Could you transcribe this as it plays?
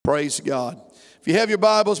Praise God. If you have your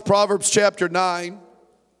Bibles, Proverbs chapter 9,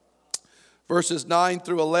 verses 9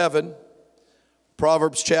 through 11.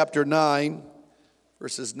 Proverbs chapter 9,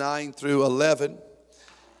 verses 9 through 11.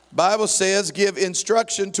 Bible says, give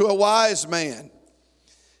instruction to a wise man.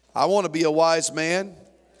 I want to be a wise man,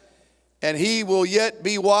 and he will yet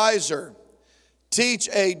be wiser. Teach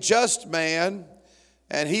a just man,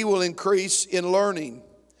 and he will increase in learning.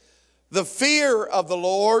 The fear of the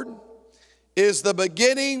Lord is the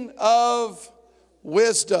beginning of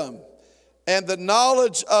wisdom, and the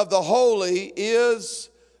knowledge of the holy is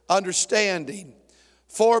understanding.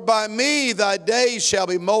 For by me thy days shall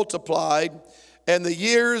be multiplied, and the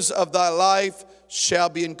years of thy life shall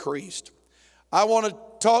be increased. I want to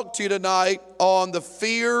talk to you tonight on the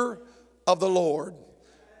fear of the Lord.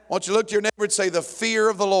 I want you to look to your neighbor and say, the fear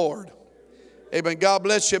of the Lord. Amen. God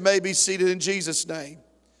bless you. You may be seated in Jesus' name.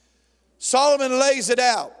 Solomon lays it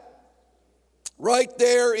out right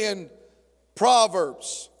there in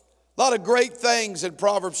Proverbs. A lot of great things in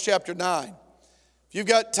Proverbs chapter 9. If you've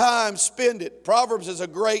got time, spend it. Proverbs is a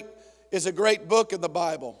great book in the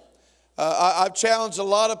Bible. I've challenged a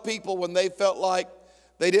lot of people when they felt like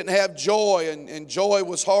they didn't have joy and joy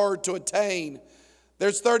was hard to attain.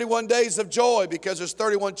 There's 31 days of joy because there's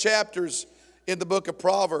 31 chapters in the book of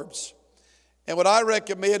Proverbs. And what I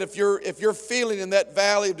recommend, if you're feeling in that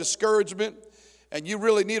valley of discouragement and you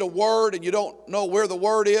really need a word and you don't know where the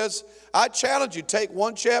word is, I challenge you, take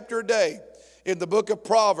one chapter a day in the book of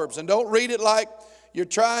Proverbs. And don't read it like you're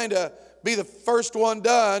trying to be the first one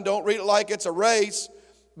done. Don't read it like it's a race,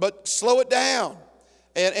 but slow it down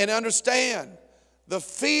and understand the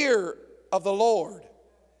fear of the Lord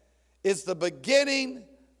is the beginning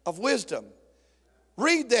of wisdom.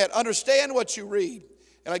 Read that. Understand what you read.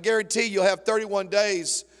 And I guarantee you'll have 31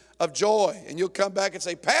 days of joy. And you'll come back and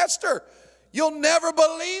say, Pastor, you'll never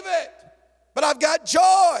believe it, but I've got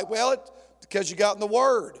joy. Well, it's because you got in the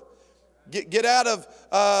Word. Get out of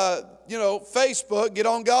Facebook. Get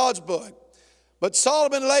on God's book. But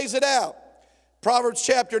Solomon lays it out. Proverbs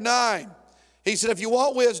chapter 9. He said, if you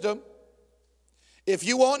want wisdom, if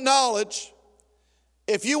you want knowledge,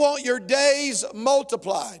 if you want your days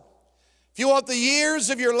multiplied, if you want the years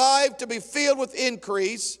of your life to be filled with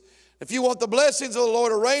increase, if you want the blessings of the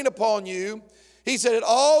Lord to rain upon you, he said it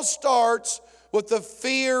all starts with the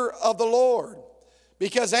fear of the Lord.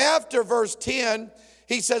 Because after verse 10,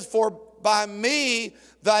 he says, for by me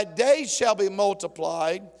thy days shall be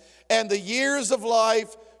multiplied, and the years of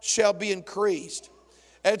life shall be increased.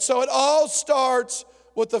 And so it all starts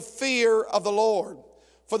with the fear of the Lord.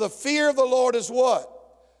 For the fear of the Lord is what?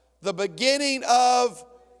 The beginning of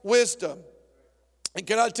wisdom. And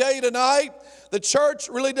can I tell you tonight, the church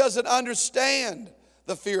really doesn't understand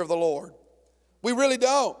the fear of the Lord. We really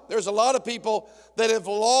don't. There's a lot of people that have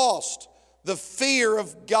lost the fear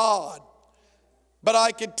of God. But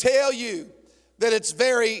I can tell you that it's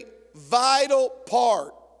very vital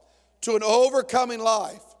part to an overcoming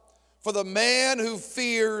life for the man who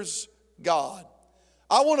fears God.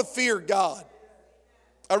 I want to fear God.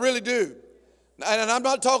 I really do. And I'm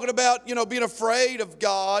not talking about, being afraid of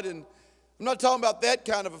God, and I'm not talking about that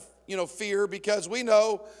kind of, fear, because we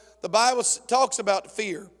know the Bible talks about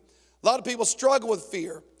fear. A lot of people struggle with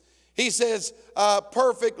fear. He says,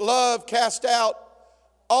 perfect love cast out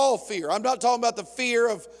all fear. I'm not talking about the fear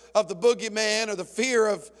of the boogeyman or the fear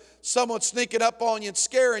of someone sneaking up on you and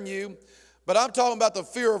scaring you, but I'm talking about the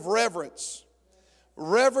fear of reverence.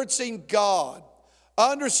 Reverencing God,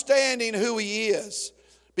 understanding who He is.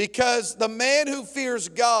 Because the man who fears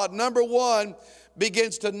God, number one,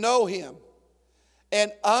 begins to know Him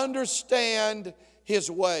and understand His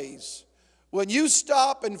ways. When you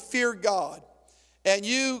stop and fear God and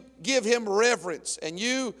you give Him reverence and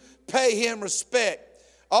you pay Him respect,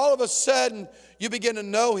 all of a sudden you begin to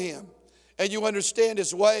know Him and you understand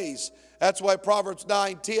His ways. That's why Proverbs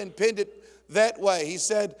 9:10 penned it that way. He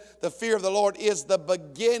said the fear of the Lord is the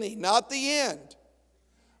beginning, not the end,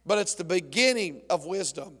 but it's the beginning of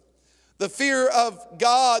wisdom. The fear of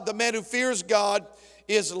God, the man who fears God,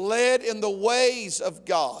 is led in the ways of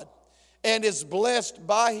God and is blessed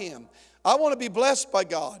by Him. I want to be blessed by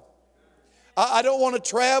God. I don't want to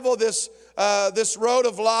travel this road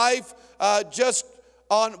of life just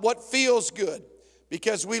on what feels good.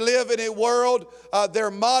 Because we live in a world,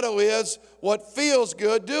 their motto is, what feels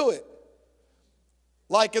good, do it.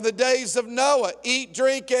 Like in the days of Noah, eat,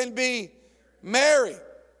 drink, and be merry.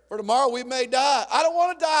 For tomorrow we may die. I don't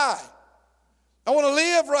want to die. I want to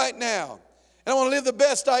live right now. And I want to live the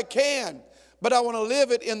best I can. But I want to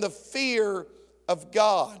live it in the fear of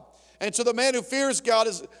God. And so the man who fears God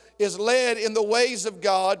is led in the ways of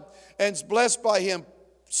God and is blessed by Him.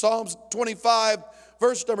 Psalms 25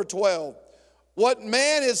 verse number 12. What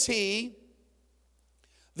man is he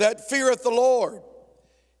that feareth the Lord?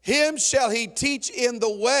 Him shall he teach in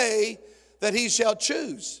the way that he shall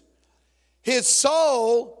choose. His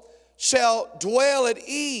soul shall dwell at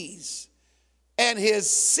ease, and his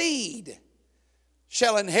seed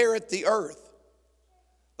shall inherit the earth.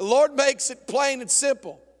 The Lord makes it plain and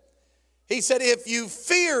simple. He said, if you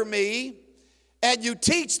fear me and you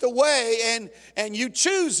teach the way and you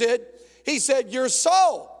choose it, he said, your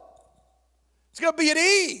soul is going to be at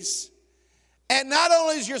ease. And not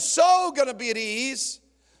only is your soul going to be at ease,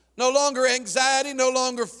 no longer anxiety, no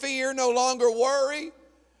longer fear, no longer worry,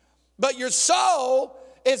 but your soul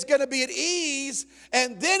is going to be at ease.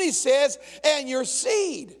 And then he says, and your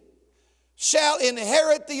seed shall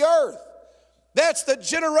inherit the earth. That's the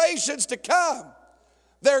generations to come.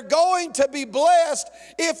 They're going to be blessed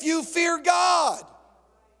if you fear God.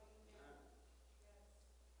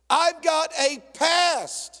 I've got a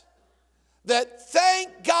past that,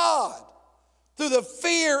 thank God, through the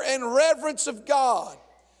fear and reverence of God,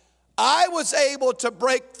 I was able to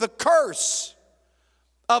break the curse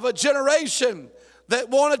of a generation that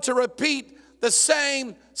wanted to repeat the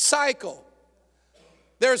same cycle.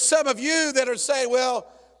 There's some of you that are saying, well,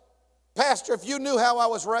 Pastor, if you knew how I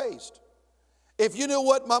was raised, if you knew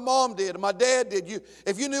what my mom did and my dad did,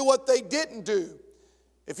 if you knew what they didn't do,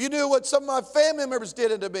 if you knew what some of my family members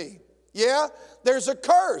did to me, yeah, there's a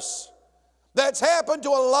curse that's happened to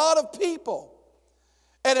a lot of people.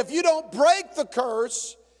 And if you don't break the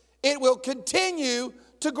curse, it will continue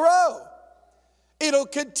to grow. It'll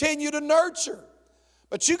continue to nurture.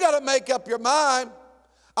 But you got to make up your mind,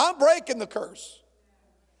 I'm breaking the curse.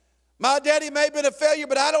 My daddy may have been a failure,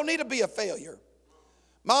 but I don't need to be a failure.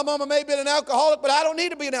 My mama may have been an alcoholic, but I don't need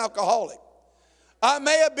to be an alcoholic. I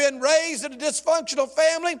may have been raised in a dysfunctional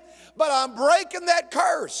family, but I'm breaking that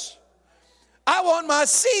curse. I want my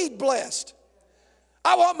seed blessed.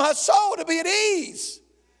 I want my soul to be at ease.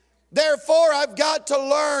 Therefore, I've got to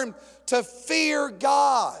learn to fear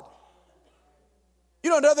God. You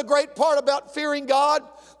know another great part about fearing God?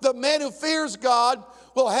 The man who fears God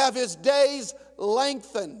will have his days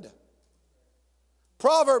lengthened.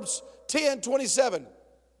 Proverbs 10:27.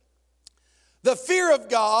 The fear of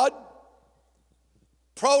God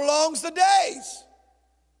prolongs the days.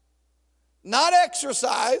 Not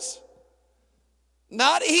exercise,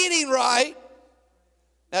 not eating right.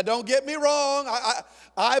 Now don't get me wrong,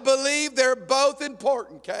 I believe they're both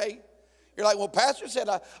important, okay? You're like, well, Pastor said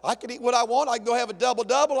I can eat what I want. I can go have a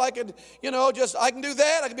double-double. I can, I can do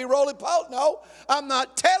that. I can be roly-poly. No, I'm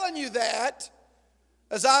not telling you that.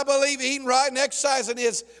 As I believe eating right and exercising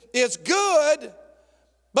is good,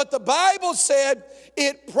 but the Bible said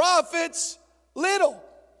it profits little.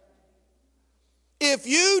 If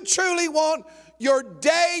you truly want your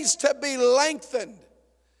days to be lengthened,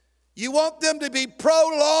 you want them to be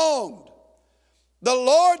prolonged, the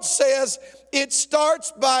Lord says it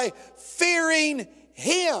starts by fearing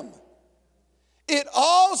Him. It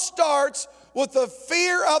all starts with the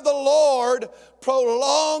fear of the Lord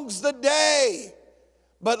prolongs the day.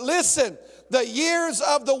 But listen, the years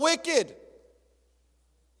of the wicked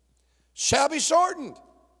shall be shortened.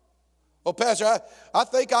 Well, Pastor, I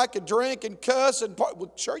think I could drink and cuss and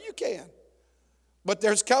well, sure you can. But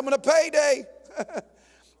there's coming a payday.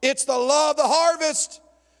 It's the law of the harvest.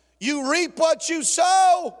 You reap what you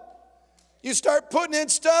sow. You start putting in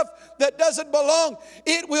stuff that doesn't belong,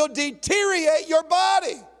 it will deteriorate your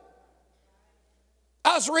body.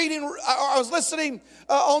 I was listening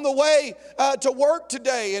on the way to work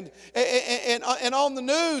today, and on the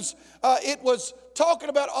news, it was talking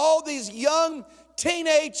about all these young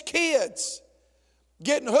teenage kids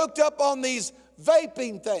getting hooked up on these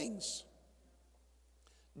vaping things,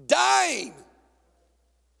 dying,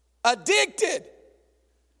 addicted.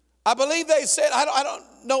 I believe they said, I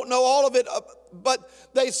don't know all of it, but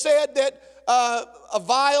they said that a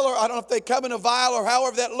vial, or I don't know if they come in a vial or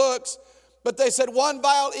however that looks, but they said one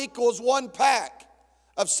vial equals one pack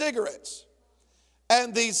of cigarettes.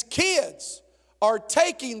 And these kids are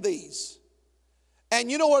taking these. And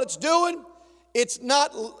you know what it's doing? It's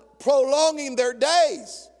not prolonging their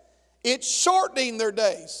days. It's shortening their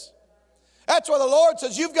days. That's why the Lord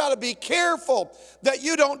says you've got to be careful that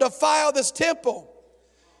you don't defile this temple.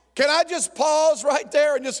 Can I just pause right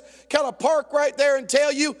there and just kind of park right there and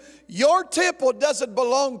tell you, your temple doesn't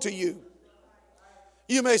belong to you.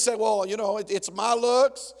 You may say, well, it's my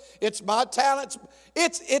looks, it's my talents.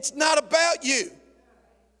 It's not about you.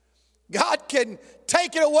 God can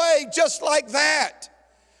take it away just like that.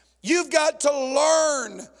 You've got to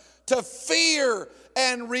learn to fear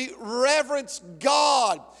and reverence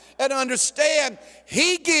God and understand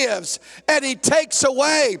He gives and He takes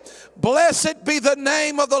away. Blessed be the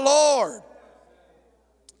name of the Lord.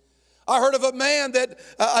 I heard of a man that,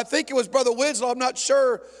 I think it was Brother Winslow, I'm not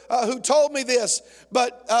sure who told me this,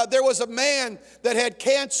 but there was a man that had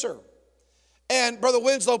cancer. And Brother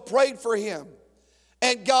Winslow prayed for him.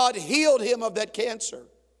 And God healed him of that cancer.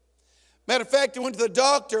 Matter of fact, he went to the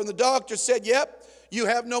doctor, and the doctor said, yep, you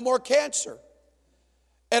have no more cancer.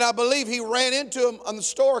 And I believe he ran into him on the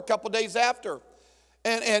store a couple days after.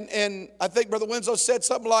 And I think Brother Winslow said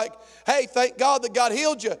something like, hey, thank God that God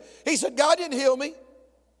healed you. He said, God didn't heal me.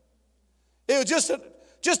 It was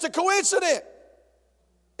just a coincidence.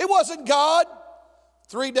 It wasn't God.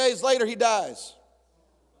 3 days later, he dies.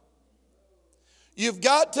 You've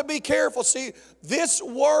got to be careful. See, this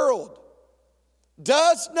world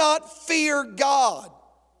does not fear God.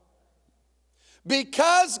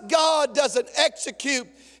 Because God doesn't execute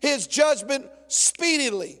His judgment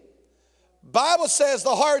speedily. Bible says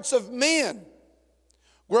the hearts of men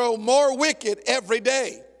grow more wicked every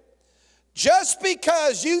day. Just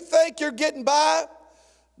because you think you're getting by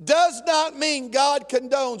does not mean God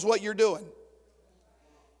condones what you're doing.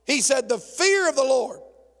 He said the fear of the Lord,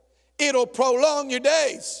 it'll prolong your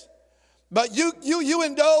days. But you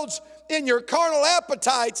indulge in your carnal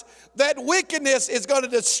appetites, that wickedness is going to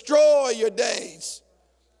destroy your days.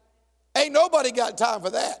 Ain't nobody got time for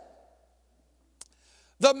that.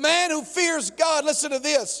 The man who fears God, listen to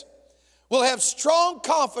this, will have strong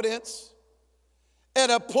confidence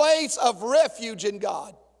and a place of refuge in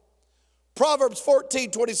God. Proverbs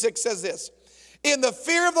 14:26 says this, in the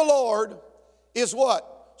fear of the Lord is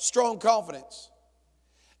what? Strong confidence.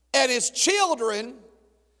 And his children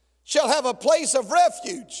shall have a place of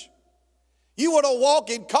refuge. You want to walk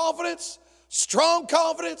in confidence, strong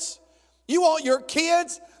confidence? You want your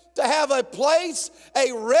kids to have a place,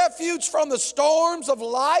 a refuge from the storms of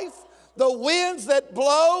life, the winds that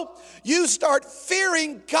blow? You start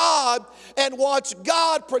fearing God and watch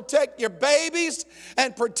God protect your babies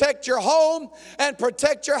and protect your home and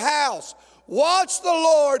protect your house. Watch the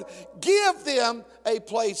Lord give them a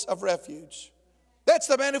place of refuge. That's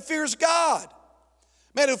the man who fears God.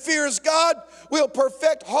 Man who fears God will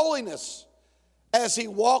perfect holiness as he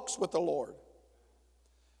walks with the Lord.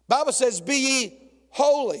 Bible says, be ye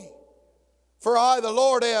holy, for I, the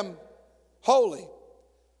Lord, am holy. I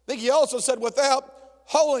think he also said, without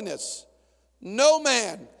holiness, no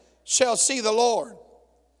man shall see the Lord.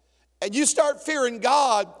 And you start fearing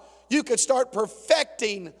God, you could start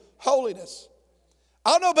perfecting holiness.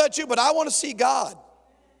 I don't know about you, but I want to see God.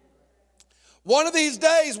 One of these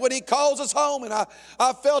days when he calls us home, and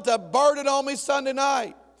I felt a burden on me Sunday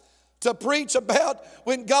night to preach about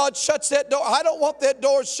when God shuts that door. I don't want that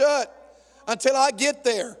door shut until I get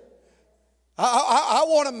there. I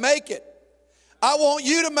want to make it. I want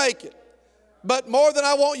you to make it. But more than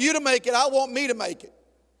I want you to make it, I want me to make it.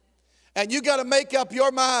 And you got to make up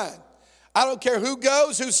your mind. I don't care who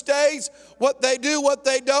goes, who stays, what they do, what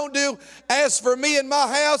they don't do. As for me and my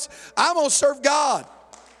house, I'm going to serve God.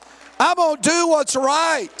 I'm going to do what's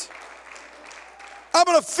right. I'm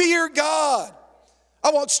going to fear God. I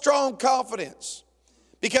want strong confidence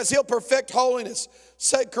because he'll perfect holiness.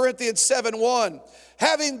 2 Corinthians 7:1.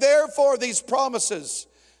 Having therefore these promises,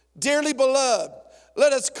 dearly beloved,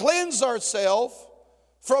 let us cleanse ourselves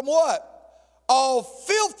from what? All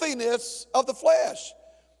filthiness of the flesh.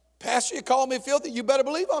 Pastor, you call me filthy? You better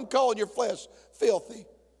believe I'm calling your flesh filthy.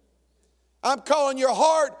 I'm calling your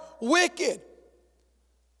heart wicked.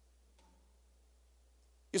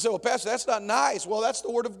 You say, well, Pastor, that's not nice. Well, that's the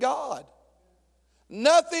word of God.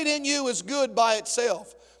 Nothing in you is good by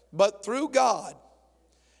itself, but through God.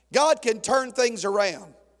 God can turn things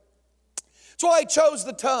around. That's why he chose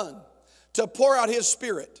the tongue to pour out his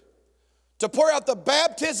Spirit, to pour out the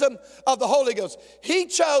baptism of the Holy Ghost. He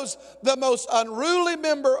chose the most unruly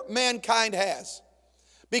member mankind has.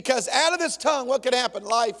 Because out of this tongue, what could happen?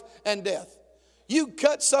 Life and death. You can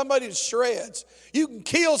cut somebody to shreds. You can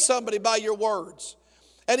kill somebody by your words.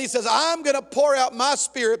 And he says, I'm going to pour out my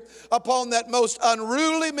Spirit upon that most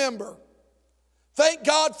unruly member. Thank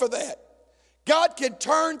God for that. God can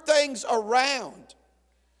turn things around.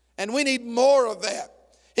 And we need more of that.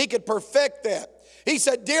 He could perfect that. He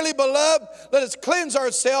said, dearly beloved, let us cleanse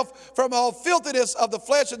ourselves from all filthiness of the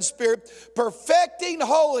flesh and spirit, perfecting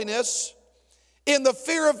holiness in the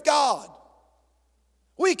fear of God.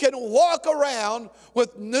 We can walk around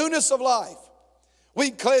with newness of life. We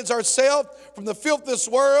can cleanse ourselves from the filth of this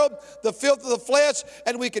world, the filth of the flesh,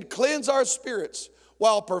 and we can cleanse our spirits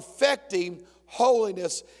while perfecting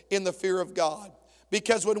holiness in the fear of God.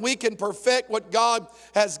 Because when we can perfect what God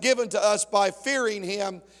has given to us by fearing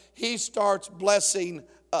him, he starts blessing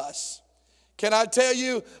us. Can I tell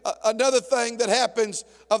you another thing that happens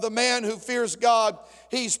of the man who fears God?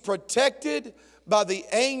 He's protected by the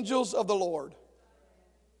angels of the Lord.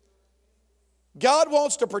 God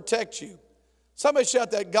wants to protect you. Somebody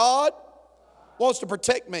shout that. God wants to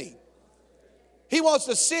protect me. He wants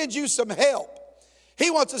to send you some help.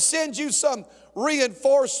 He wants to send you some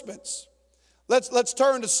reinforcements. Let's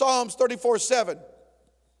turn to Psalms 34:7.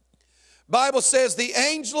 Bible says, the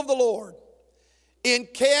angel of the Lord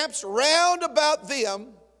encamps round about them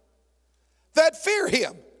that fear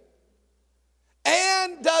him,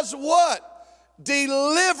 and does what?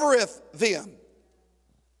 Delivereth them.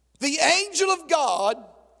 The angel of God,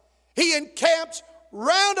 he encamps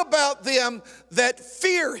round about them that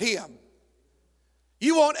fear him.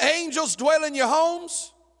 You want angels dwell in your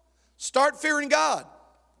homes? Start fearing God.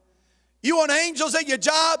 You want angels at your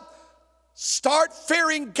job? Start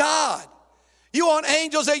fearing God. You want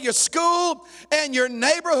angels at your school and your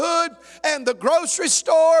neighborhood and the grocery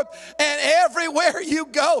store and everywhere you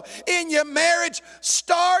go in your marriage?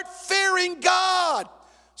 Start fearing God.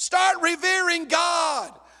 Start revering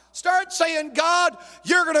God. Start saying, God,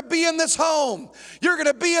 you're going to be in this home. You're going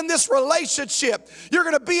to be in this relationship. You're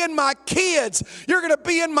going to be in my kids. You're going to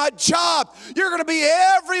be in my job. You're going to be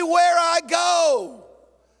everywhere I go.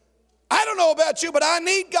 I don't know about you, but I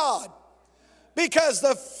need God. Because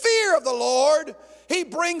the fear of the Lord, he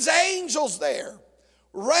brings angels there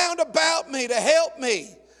round about me to help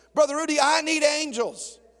me. Brother Rudy, I need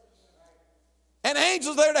angels. And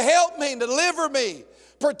angels there to help me, deliver me,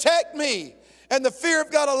 protect me. And the fear of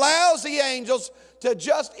God allows the angels to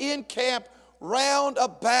just encamp round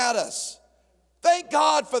about us. Thank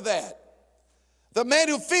God for that. The man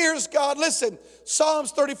who fears God, listen,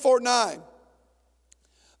 Psalms 34:9.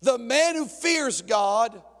 The man who fears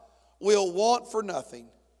God will want for nothing,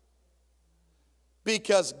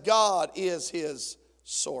 because God is his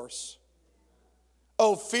source.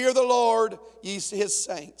 Oh, fear the Lord, ye his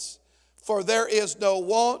saints, for there is no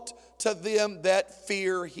want to them that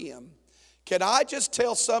fear him. Can I just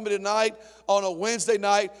tell somebody tonight on a Wednesday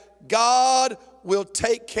night, God will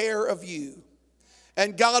take care of you,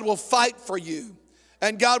 and God will fight for you,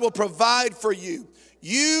 and God will provide for you.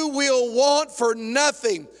 You will want for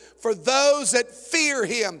nothing for those that fear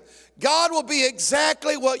him. God will be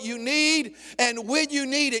exactly what you need, and when you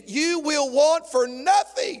need it. You will want for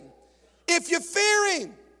nothing if you fear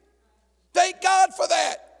him. Thank God for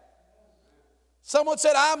that. Someone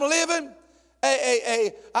said, I'm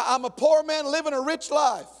a poor man living a rich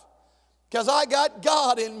life because I got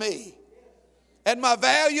God in me. And my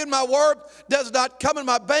value and my worth does not come in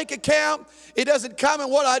my bank account. It doesn't come in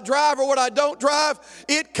what I drive or what I don't drive.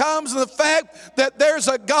 It comes in the fact that there's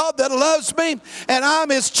a God that loves me and I'm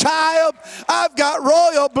his child. I've got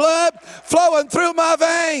royal blood flowing through my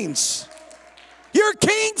veins. You're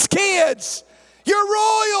king's kids. You're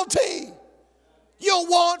royalty. You'll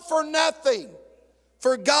want for nothing,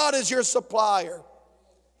 for God is your supplier.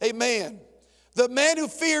 Amen. The man who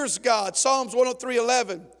fears God, Psalms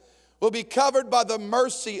 103:11, will be covered by the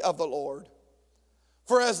mercy of the Lord.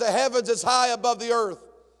 For as the heavens is high above the earth,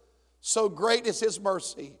 so great is his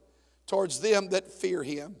mercy towards them that fear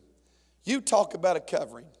him. You talk about a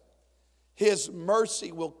covering. His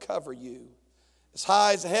mercy will cover you. As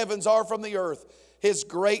high as the heavens are from the earth, his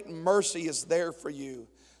great mercy is there for you.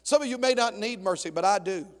 Some of you may not need mercy, but I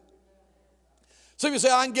do. Some of you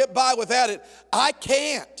say, I can get by without it. I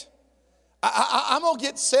can't. I'm going to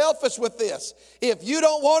get selfish with this. If you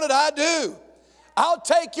don't want it, I do. I'll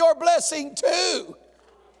take your blessing too.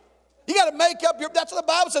 You got to make up that's what the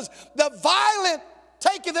Bible says. The violent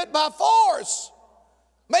taketh it by force.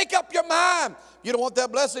 Make up your mind. You don't want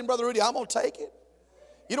that blessing, Brother Rudy? I'm going to take it.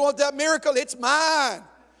 You don't want that miracle? It's mine.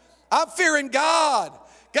 I'm fearing God.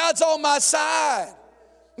 God's on my side.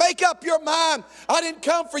 Make up your mind. I didn't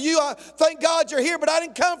come for you. Thank God you're here, but I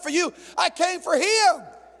didn't come for you. I came for him.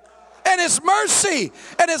 And his mercy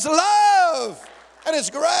and his love and his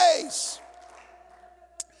grace.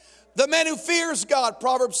 The man who fears God,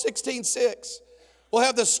 Proverbs 16:6, will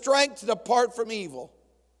have the strength to depart from evil.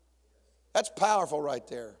 That's powerful right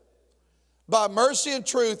there. By mercy and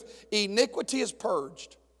truth, iniquity is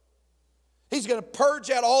purged. He's going to purge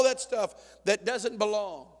out all that stuff that doesn't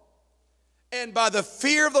belong. And by the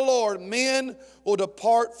fear of the Lord, men will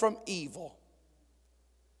depart from evil.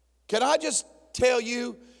 Can I just tell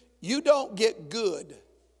you, you don't get good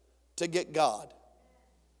to get God.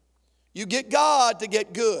 You get God to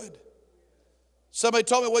get good. Somebody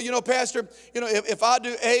told me, well, Pastor, if I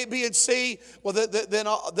do A, B, and C, well, then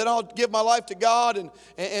I'll give my life to God. And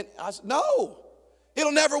I said, no,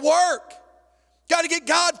 it'll never work. Got to get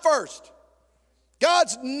God first.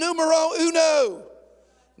 God's numero uno.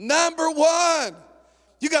 Number one.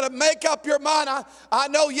 You got to make up your mind. I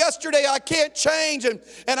know yesterday I can't change, and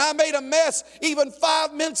I made a mess even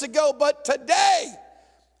 5 minutes ago, but today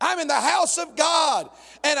I'm in the house of God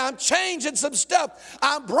and I'm changing some stuff.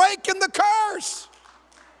 I'm breaking the curse.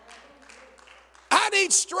 I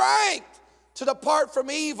need strength to depart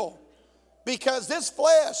from evil, because this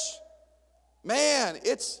flesh, man,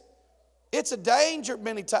 it's a danger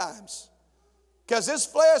many times, because this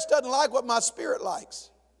flesh doesn't like what my spirit likes.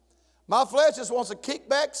 My flesh just wants to kick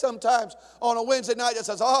back sometimes on a Wednesday night. It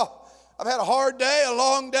says, oh, I've had a hard day, a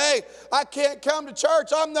long day. I can't come to church.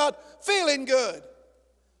 I'm not feeling good.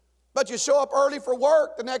 But you show up early for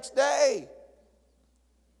work the next day.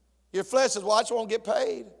 Your flesh says, well, I just won't get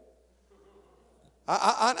paid.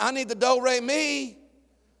 I need the do-re-mi.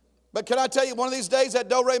 But can I tell you, one of these days that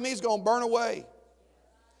do-re-mi is going to burn away.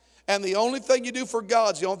 And the only thing you do for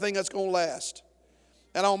God is the only thing that's going to last.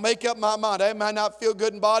 And I'll make up my mind. I might not feel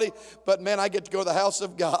good in body, but man, I get to go to the house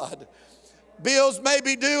of God. Bills may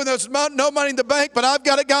be due and there's no money in the bank, but I've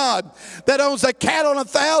got a God that owns a cattle on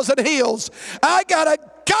 1,000 hills. I got a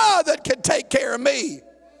God that can take care of me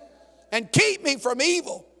and keep me from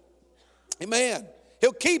evil. Amen.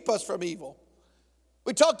 He'll keep us from evil.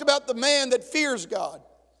 We talked about the man that fears God.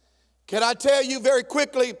 Can I tell you very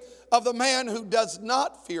quickly of the man who does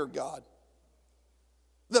not fear God?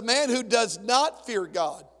 The man who does not fear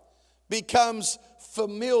God becomes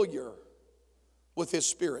familiar with his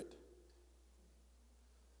spirit,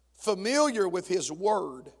 familiar with his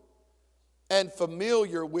word, and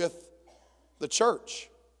familiar with the church.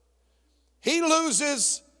 He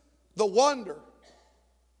loses the wonder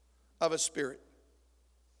of his spirit.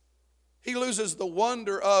 He loses the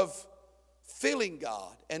wonder of feeling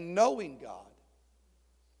God and knowing God.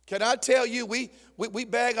 Can I tell you, we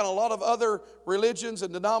bag on a lot of other religions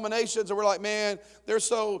and denominations, and we're like, man, they're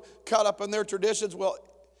so caught up in their traditions. Well,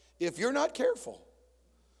 if you're not careful,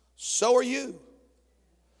 so are you.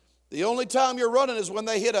 The only time you're running is when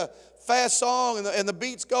they hit a fast song and the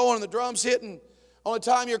beat's going and the drum's hitting. Only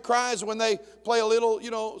time you're crying is when they play a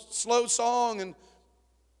little, slow song. And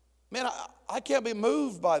man, I can't be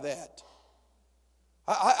moved by that.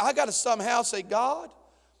 I got to somehow say, God,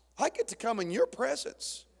 I get to come in your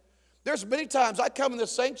presence. There's many times I come in the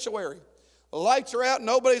sanctuary. The lights are out,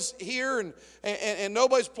 nobody's here, and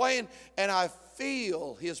nobody's playing, and I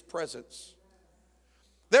feel his presence.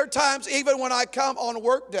 There are times even when I come on a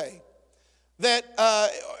work day that,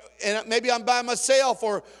 and maybe I'm by myself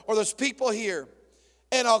or there's people here,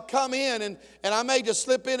 and I'll come in and I may just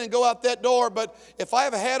slip in and go out that door, but if I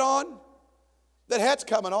have a hat on, that hat's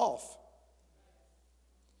coming off.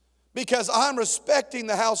 Because I'm respecting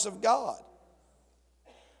the house of God.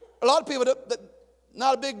 A lot of people,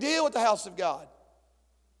 not a big deal with the house of God.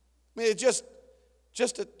 I mean, it's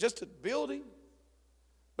just a building.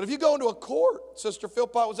 But if you go into a court, Sister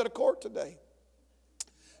Philpott was at a court today.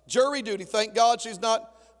 Jury duty, thank God she's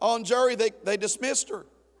not on jury. They dismissed her.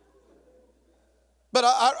 But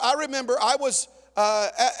I remember I was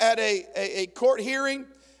at a court hearing,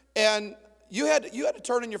 and you had to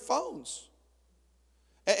turn in your phones.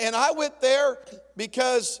 And I went there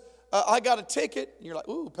because I got a ticket. And you're like,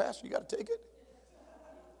 ooh, Pastor, you got a ticket?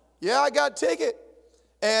 Yeah, I got a ticket.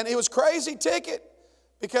 And it was a crazy ticket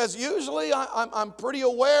because usually I'm pretty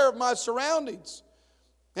aware of my surroundings.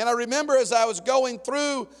 And I remember as I was going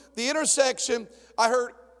through the intersection, I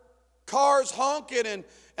heard cars honking. And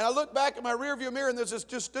I looked back at my rearview mirror, and there's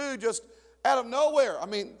this dude just out of nowhere. I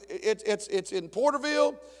mean, it's in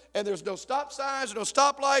Porterville, and there's no stop signs, no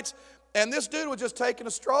stoplights. And this dude was just taking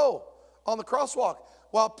a stroll on the crosswalk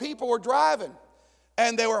while people were driving,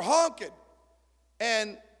 and they were honking.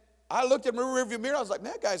 And I looked at my rearview mirror, I was like,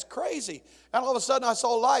 man, that guy's crazy. And all of a sudden I saw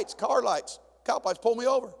lights, car lights, cop lights pull me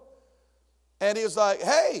over. And he was like,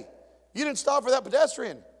 hey, you didn't stop for that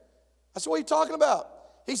pedestrian. I said, what are you talking about?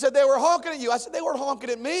 He said, they were honking at you. I said, they weren't honking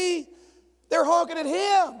at me. They were honking at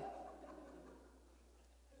him.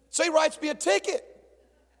 So he writes me a ticket.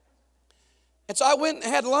 And so I went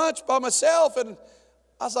and had lunch by myself, and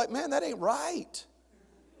I was like, man, that ain't right.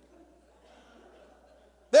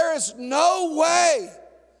 There is no way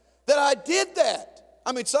that I did that.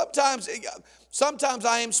 I mean, sometimes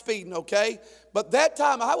I am speeding, okay? But that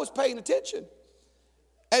time I was paying attention.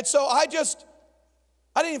 And so I didn't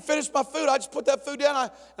even finish my food. I just put that food down,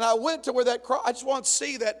 and I went to where I just want to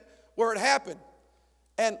see that where it happened.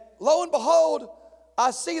 And lo and behold,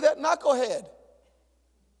 I see that knucklehead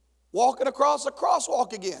walking across a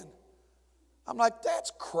crosswalk again. I'm like, that's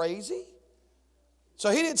crazy.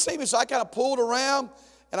 So he didn't see me, so I kind of pulled around,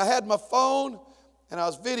 and I had my phone, and I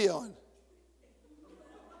was videoing.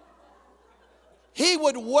 He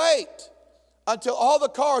would wait until all the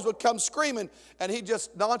cars would come screaming, and he'd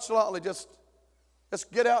just nonchalantly just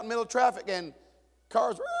get out in the middle of traffic, and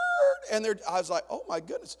cars, and I was like, oh my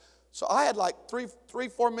goodness. So I had like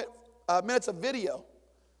 4 minutes of video.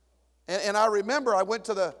 And I remember I went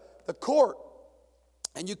to the court,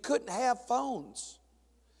 and you couldn't have phones.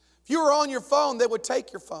 If you were on your phone, they would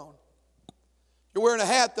take your phone. You're wearing a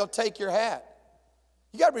hat, they'll take your hat.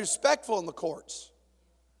 You got to be respectful in the courts.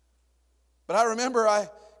 But I remember I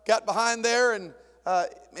got behind there, and I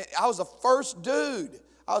was the first dude.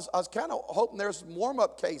 I was kind of hoping there's some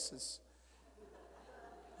warm-up cases.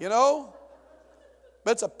 You know?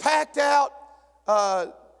 But it's a packed out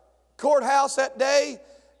courthouse that day.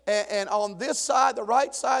 And on this side, the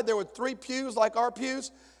right side, there were 3 pews like our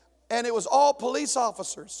pews. And it was all police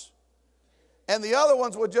officers. And the other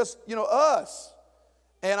ones were just, us.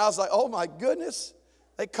 And I was like, oh my goodness.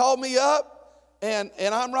 They called me up. And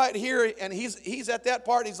I'm right here. And he's at that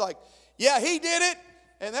part. He's like, yeah, he did it.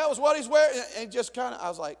 And that was what he's wearing. And just kind of, I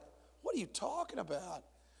was like, what are you talking about?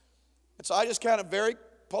 And so I just kind of very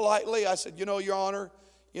politely, I said, Your Honor,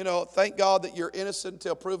 thank God that you're innocent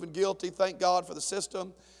until proven guilty. Thank God for the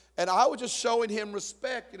system. And I was just showing him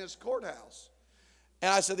respect in his courthouse.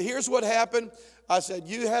 And I said, here's what happened. I said,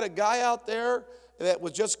 you had a guy out there that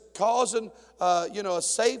was just causing,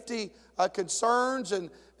 safety concerns and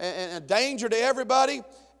a danger to everybody.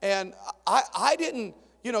 And I didn't,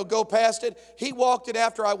 go past it. He walked it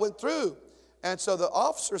after I went through. And so the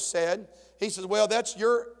officer said, he says, well, that's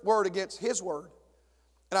your word against his word.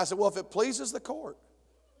 And I said, well, if it pleases the court,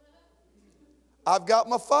 I've got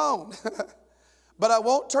my phone, but I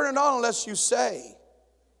won't turn it on unless you say.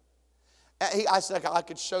 I said, I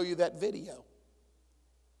could show you that video.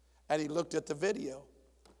 And he looked at the video,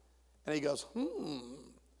 and he goes,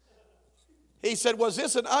 He said, was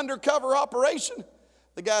this an undercover operation?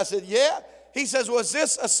 The guy said, yeah. He says, was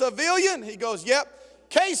this a civilian? He goes, yep.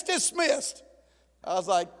 Case dismissed. I was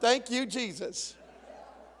like, thank you, Jesus.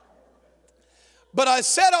 But I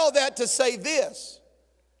said all that to say this.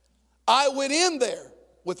 I went in there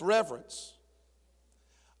with reverence.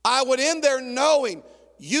 I went in there knowing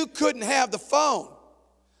you couldn't have the phone.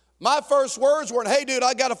 My first words weren't, hey, dude,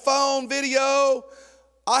 I got a phone, video.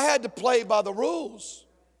 I had to play by the rules.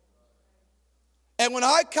 And when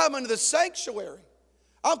I come into the sanctuary,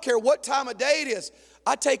 I don't care what time of day it is,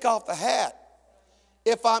 I take off the hat.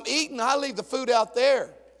 If I'm eating, I leave the food out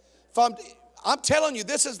there. I'm telling you,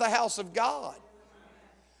 this is the house of God.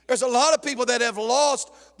 There's a lot of people that have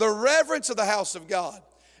lost the reverence of the house of God.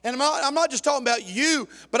 And I'm not just talking about you,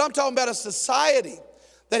 but I'm talking about a society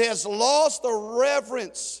that has lost the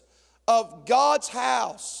reverence of God's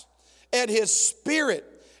house and His Spirit,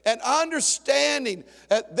 and understanding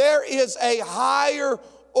that there is a higher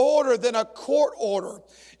order than a court order.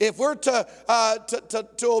 If we're to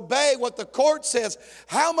obey what the court says,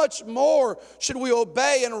 how much more should we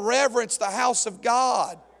obey and reverence the house of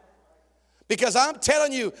God? Because I'm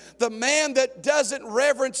telling you, the man that doesn't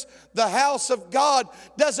reverence the house of God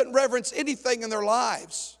doesn't reverence anything in their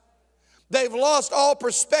lives. They've lost all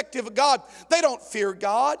perspective of God. They don't fear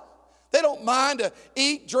God. They don't mind to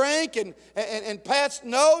eat, drink, and pass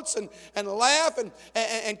notes and laugh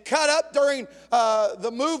and cut up during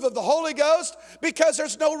the move of the Holy Ghost, because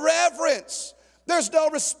there's no reverence. There's no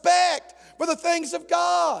respect for the things of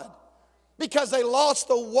God, because they lost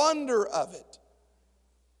the wonder of it.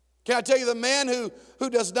 Can I tell you, the man who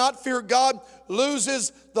does not fear God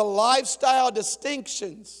loses the lifestyle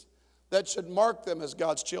distinctions that should mark them as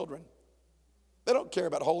God's children. They don't care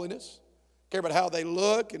about holiness, care about how they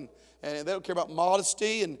look, and they don't care about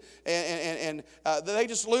modesty, and they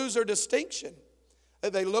just lose their distinction.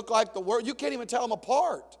 They look like the world. You can't even tell them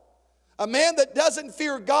apart. A man that doesn't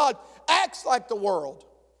fear God acts like the world,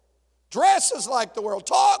 dresses like the world,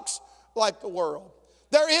 talks like the world.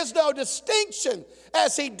 There is no distinction,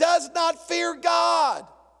 as he does not fear God.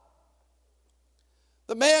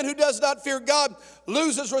 The man who does not fear God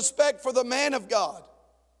loses respect for the man of God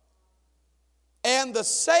and the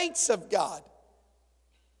saints of God.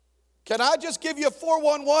 Can I just give you a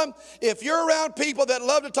 411? If you're around people that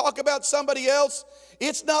love to talk about somebody else,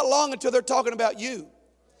 it's not long until they're talking about you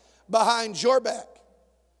behind your back.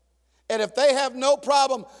 And if they have no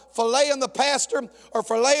problem filleting the pastor or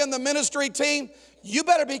filleting the ministry team, you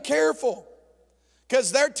better be careful,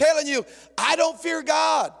 because they're telling you, I don't fear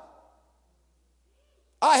God.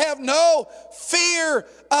 I have no fear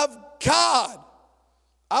of God.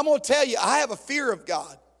 I'm going to tell you, I have a fear of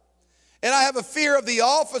God. And I have a fear of the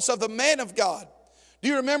office of the man of God. Do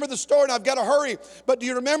you remember the story? And I've got to hurry. But do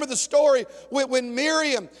you remember the story when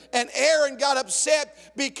Miriam and Aaron got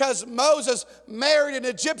upset because Moses married an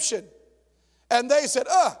Egyptian? And they said,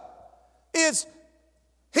 Is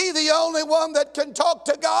he the only one that can talk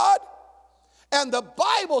to God? And the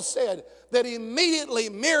Bible said that immediately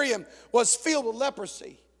Miriam was filled with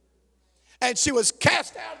leprosy. And she was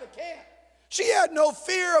cast out of the camp. She had no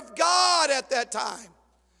fear of God at that time.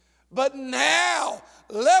 But now,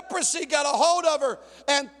 leprosy got a hold of her.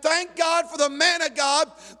 And thank God for the man of God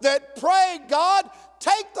that prayed, God,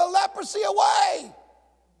 take the leprosy away.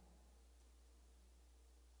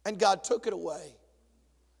 And God took it away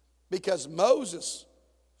because Moses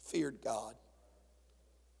feared God.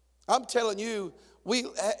 I'm telling you, we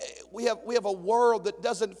have a world that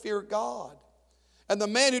doesn't fear God. And the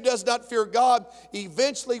man who does not fear God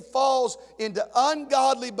eventually falls into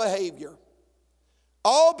ungodly behavior.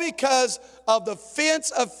 All because of the fence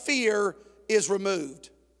of fear is removed.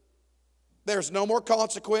 There's no more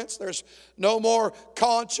consequence. There's no more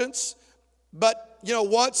conscience. But,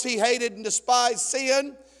 once he hated and despised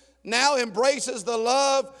sin, now embraces the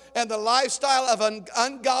love and the lifestyle of an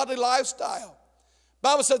ungodly lifestyle. The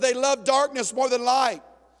Bible says they love darkness more than light.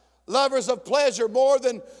 Lovers of pleasure more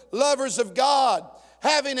than lovers of God.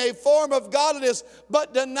 Having a form of godliness,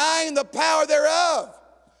 but denying the power thereof.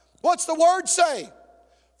 What's the word say?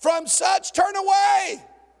 From such turn away.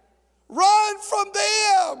 Run from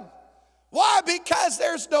them. Why? Because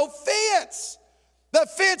there's no fence. The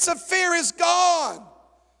fence of fear is gone.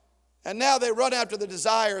 And now they run after the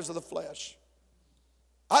desires of the flesh.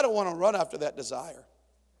 I don't want to run after that desire.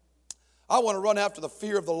 I want to run after the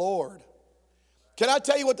fear of the Lord. Can I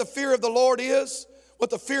tell you what the fear of the Lord is? What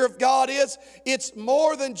the fear of God is? It's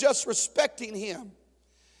more than just respecting Him.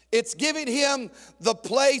 It's giving Him the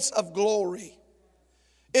place of glory.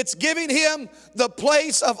 It's giving Him the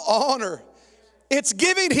place of honor. It's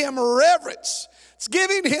giving Him reverence. It's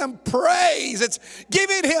giving Him praise. It's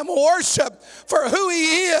giving Him worship for who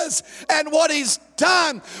He is and what He's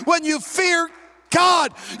done. When you fear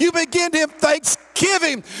God, you begin to give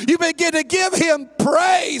thanksgiving. You begin to give Him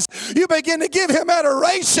praise. You begin to give Him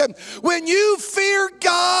adoration. When you fear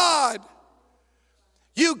God,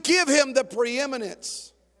 you give Him the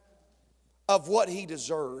preeminence of what He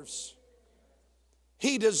deserves.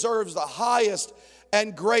 He deserves the highest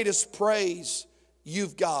and greatest praise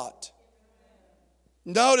you've got.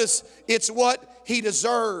 Notice, it's what He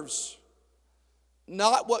deserves,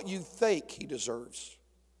 not what you think He deserves.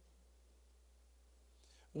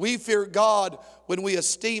 We fear God when we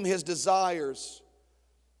esteem His desires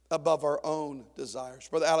above our own desires.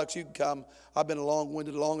 Brother Alex, you can come. I've been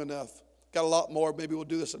long-winded long enough. Got a lot more. Maybe we'll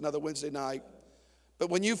do this another Wednesday night. But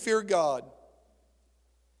when you fear God,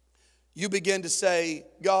 you begin to say,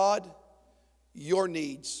 God, your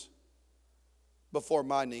needs before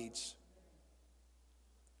my needs.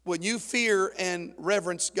 When you fear and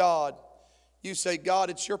reverence God, you say, God,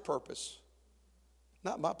 it's your purpose,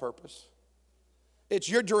 not my purpose. It's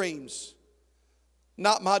your dreams,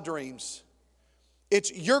 not my dreams.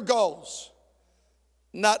 It's your goals,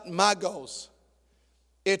 not my goals.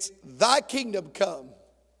 It's thy kingdom come.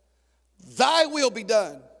 Thy will be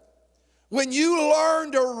done. When you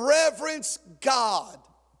learn to reverence God,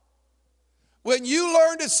 when you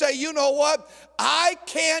learn to say, you know what? I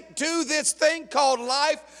can't do this thing called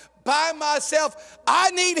life by myself.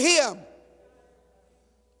 I need Him.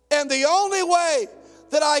 And the only way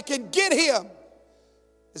that I can get Him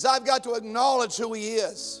is I've got to acknowledge who He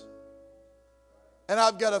is. And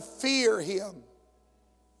I've got to fear Him.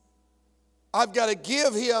 I've got to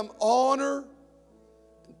give Him honor,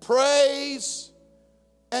 and praise,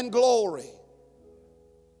 and glory.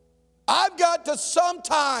 I've got to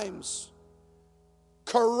sometimes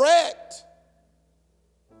correct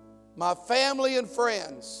my family and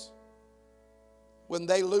friends when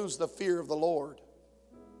they lose the fear of the Lord.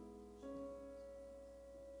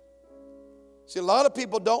 See, a lot of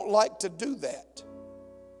people don't like to do that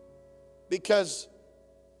because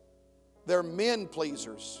they're men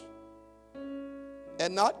pleasers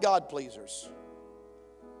and not God pleasers.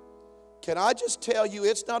 Can I just tell you,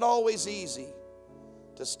 it's not always easy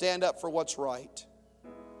to stand up for what's right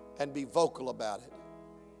and be vocal about it.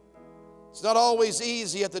 It's not always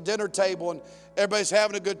easy at the dinner table and everybody's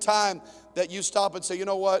having a good time that you stop and say, you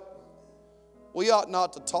know what? We ought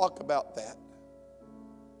not to talk about that.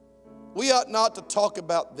 We ought not to talk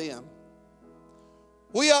about them.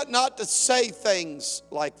 We ought not to say things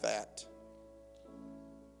like that.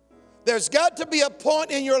 There's got to be a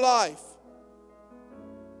point in your life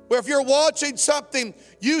where if you're watching something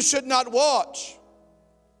you should not watch,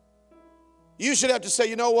 you should have to say,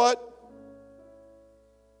 you know what?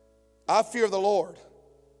 I fear the Lord,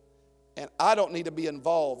 and I don't need to be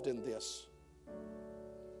involved in this.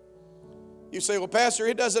 You say, well, Pastor,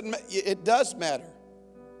 it does matter.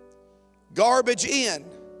 Garbage in,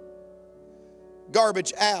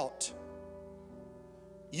 garbage out.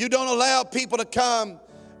 You don't allow people to come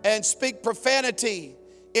and speak profanity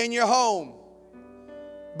in your home,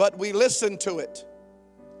 but we listen to it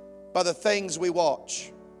by the things we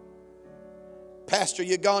watch. Pastor,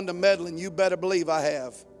 you gone to meddling. You better believe I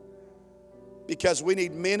have. Because we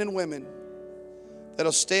need men and women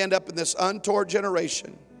that'll stand up in this untoward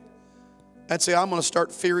generation and say, I'm going to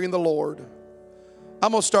start fearing the Lord.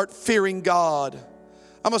 I'm going to start fearing God.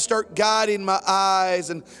 I'm going to start guiding my eyes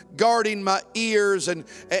and guarding my ears and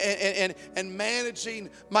managing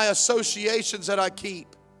my associations that I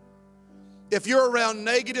keep. If you're around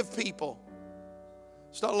negative people,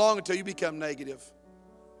 it's not long until you become negative.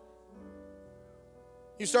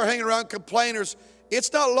 You start hanging around complainers,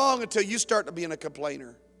 it's not long until you start to be a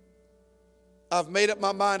complainer. I've made up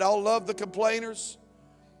my mind, I'll love the complainers.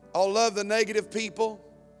 I'll love the negative people.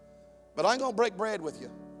 But I ain't going to break bread with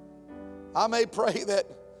you. I may pray that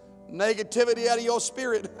negativity out of your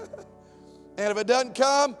spirit. And if it doesn't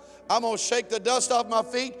come, I'm going to shake the dust off my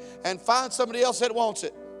feet and find somebody else that wants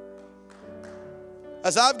it.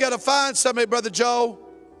 As I've got to find somebody, Brother Joe,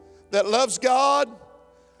 that loves God,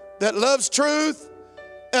 that loves truth,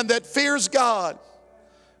 and that fears God.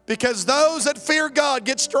 Because those that fear God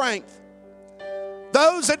get strength.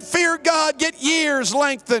 Those that fear God get years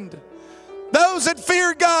lengthened. Those that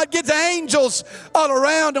fear God get angels all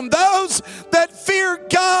around them. Those that fear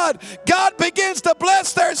God, God begins to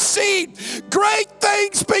bless their seed. Great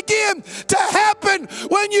things begin to happen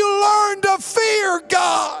when you learn to fear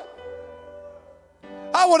God.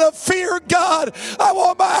 I want to fear God. I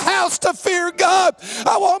want my house to fear God.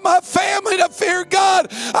 I want my family to fear God.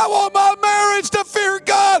 I want my marriage to fear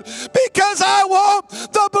God because I want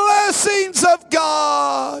the blessings of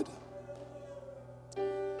God.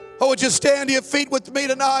 Oh, would you stand to your feet with me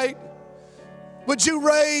tonight? Would you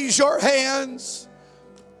raise your hands?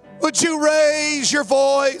 Would you raise your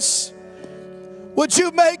voice? Would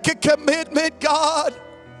you make a commitment, God?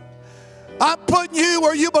 I'm putting you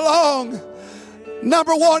where you belong.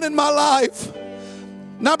 Number one in my life.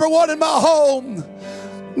 Number one in my home.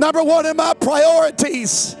 Number one in my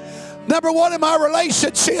priorities. Number one in my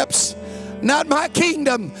relationships. Not my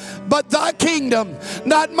kingdom, but thy kingdom.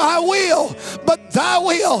 Not my will, but thy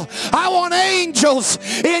will. I want angels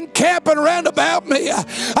encamping around about me.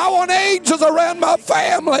 I want angels around my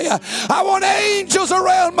family. I want angels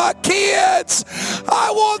around my kids.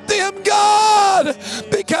 I want them, God,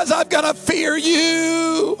 because I've got to fear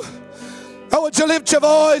you. Oh, would you lift your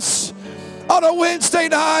voice on a Wednesday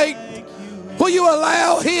night? Will you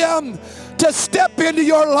allow him to step into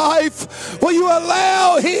your life? Will you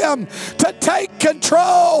allow him to take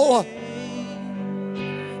control?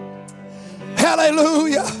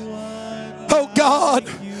 Hallelujah. Oh God,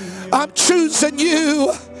 I'm choosing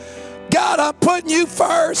you. God, I'm putting you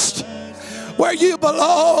first where you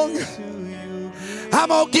belong. I'm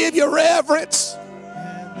going to give you reverence.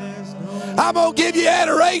 I'm going to give you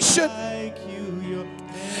adoration.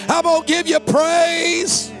 I'm going to give you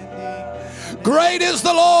praise. Great is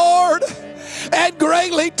the Lord and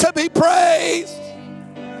greatly to be praised.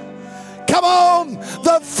 Come on,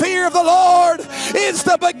 the fear of the Lord is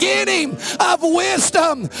the beginning of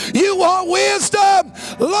wisdom. You want wisdom?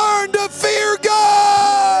 Learn to fear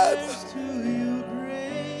God.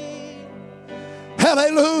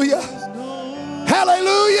 Hallelujah.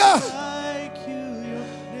 Hallelujah.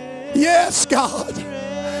 Yes, God.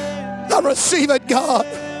 I receive it, God.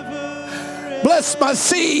 Bless my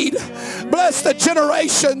seed. Bless the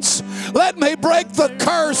generations. Let me break the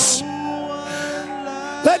curse.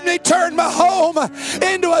 Let me turn my home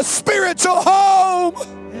into a spiritual home.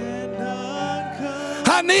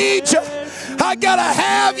 I need you. I gotta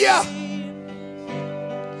have you.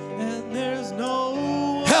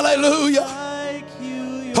 Hallelujah.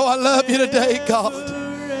 Oh, I love you today, God.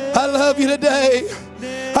 I love you today.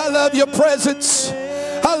 I love your presence.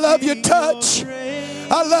 I love your touch.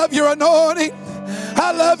 I love your anointing.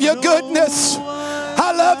 I love your goodness.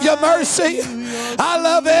 I love your mercy. I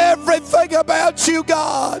love everything about you,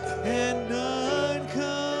 God.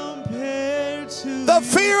 The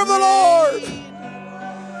fear of the Lord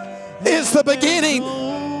is the beginning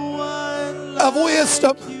of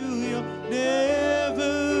wisdom.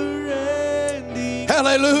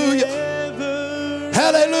 Hallelujah.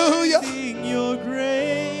 Hallelujah.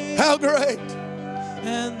 How great.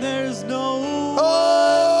 And there's no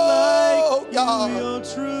Oh, one like God. you, you're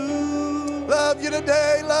true. Love you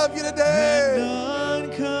today, love you today. And none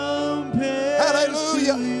compares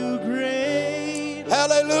Hallelujah. to you, great.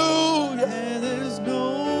 Hallelujah. And there's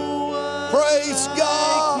no one Praise like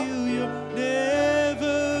God. you, you're never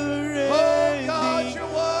Oh, ending. God, you're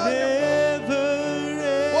wonderful. Never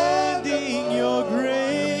ending. Wonderful. You're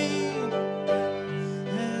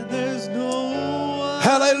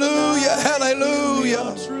Hallelujah.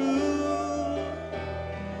 Hallelujah. True.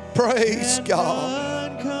 Praise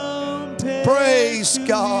God. None compares Praise to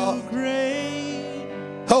God. you,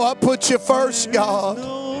 great. Oh, I put you first, God.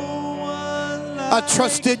 No one I like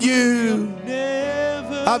trusted you.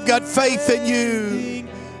 never I've got faith in you. ending,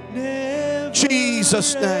 never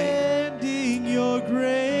Jesus' name. ending your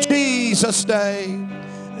grace. Jesus' name.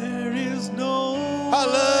 There is no I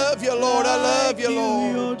love you, Lord. I love you,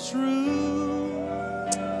 Lord. You're true.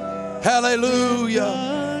 Hallelujah.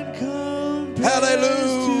 None compares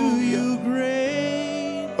Hallelujah. to you,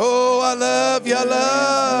 great. Oh, I love you. I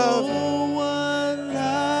love. No one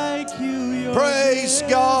like you. You're Praise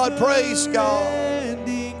God. Praise never God.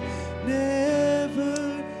 ending, never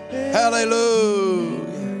ending. Hallelujah.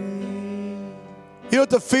 You know what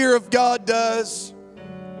the fear of God does?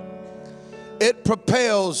 It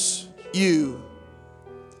propels you.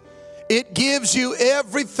 It gives you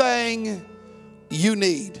everything you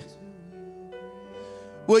need.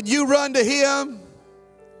 When you run to Him,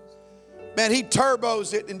 man, He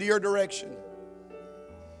turbos it into your direction.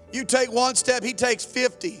 You take one step, He takes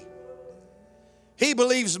 50. He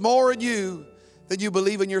believes more in you than you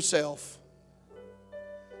believe in yourself.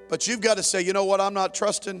 But you've got to say, you know what, I'm not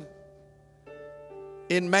trusting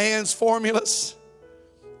in man's formulas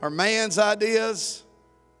or man's ideas.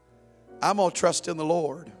 I'm going to trust in the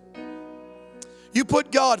Lord. You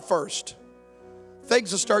put God first,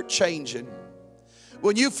 things will start changing.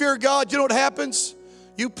 When you fear God, you know what happens?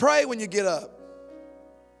 You pray when you get up.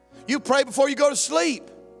 You pray before you go to sleep.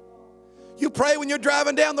 You pray when you're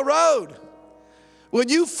driving down the road. When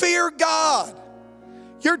you fear God,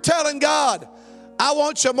 you're telling God, I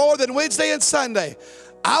want you more than Wednesday and Sunday.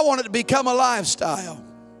 I want it to become a lifestyle.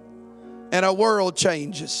 And our world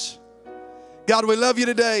changes. God, we love you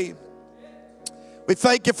today. We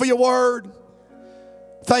thank you for your word.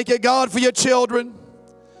 Thank you, God, for your children.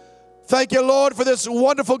 Thank you, Lord, for this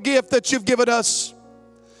wonderful gift that you've given us.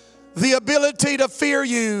 The ability to fear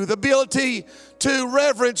you, the ability to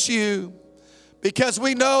reverence you. Because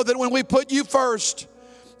we know that when we put you first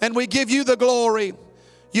and we give you the glory,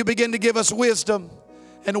 you begin to give us wisdom.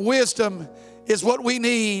 And wisdom is what we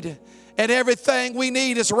need. And everything we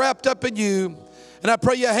need is wrapped up in you. And I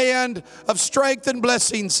pray your hand of strength and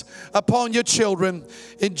blessings upon your children.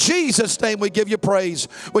 In Jesus' name we give you praise.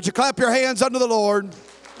 Would you clap your hands unto the Lord?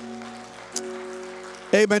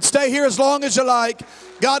 Amen. Stay here as long as you like.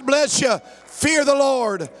 God bless you. Fear the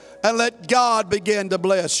Lord and let God begin to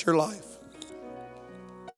bless your life.